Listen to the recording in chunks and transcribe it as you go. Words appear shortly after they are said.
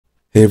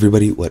Hey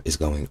everybody, what is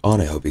going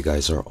on? I hope you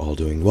guys are all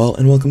doing well,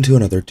 and welcome to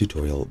another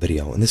tutorial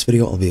video. In this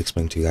video, I'll be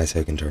explaining to you guys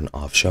how you can turn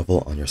off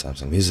shuffle on your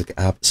Samsung Music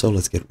app, so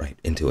let's get right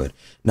into it.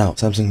 Now,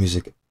 Samsung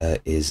Music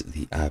is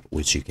the app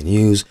which you can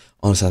use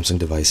on Samsung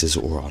devices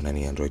or on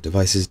any Android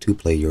devices to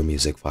play your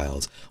music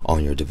files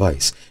on your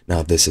device.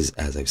 Now, this is,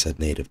 as I've said,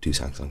 native to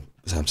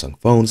Samsung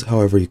phones.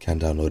 However, you can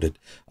download it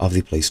off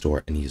the Play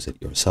Store and use it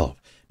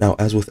yourself. Now,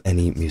 as with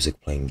any music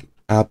playing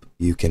app,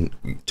 you can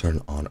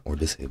turn on or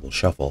disable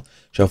shuffle.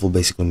 Shuffle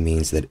basically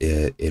means that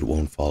it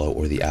won't follow,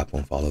 or the app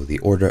won't follow, the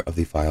order of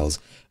the files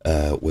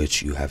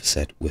which you have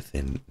set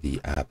within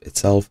the app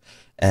itself,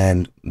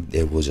 and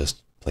it will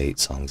just play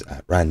songs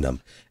at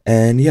random.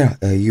 And yeah,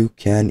 you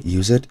can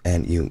use it,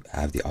 and you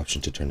have the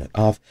option to turn it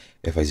off.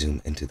 If I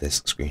zoom into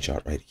this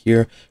screenshot right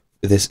here,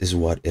 this is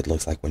what it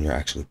looks like when you're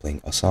actually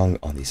playing a song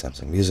on the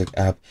Samsung Music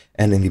app,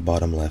 and in the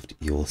bottom left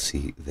you will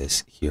see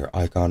this here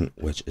icon,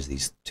 which is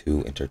these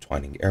two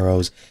intertwining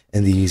arrows,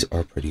 and these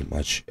are pretty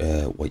much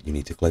what you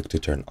need to click to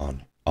turn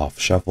on off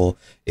shuffle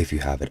if you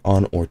have it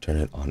on, or turn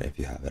it on if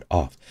you have it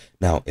off.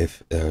 Now,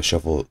 if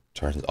shuffle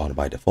turns on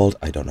by default,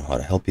 I don't know how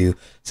to help you,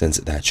 since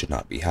that should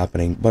not be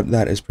happening, but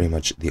that is pretty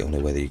much the only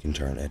way that you can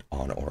turn it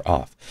on or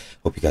off.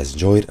 Hope you guys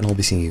enjoyed, and I'll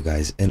be seeing you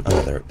guys in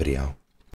another video.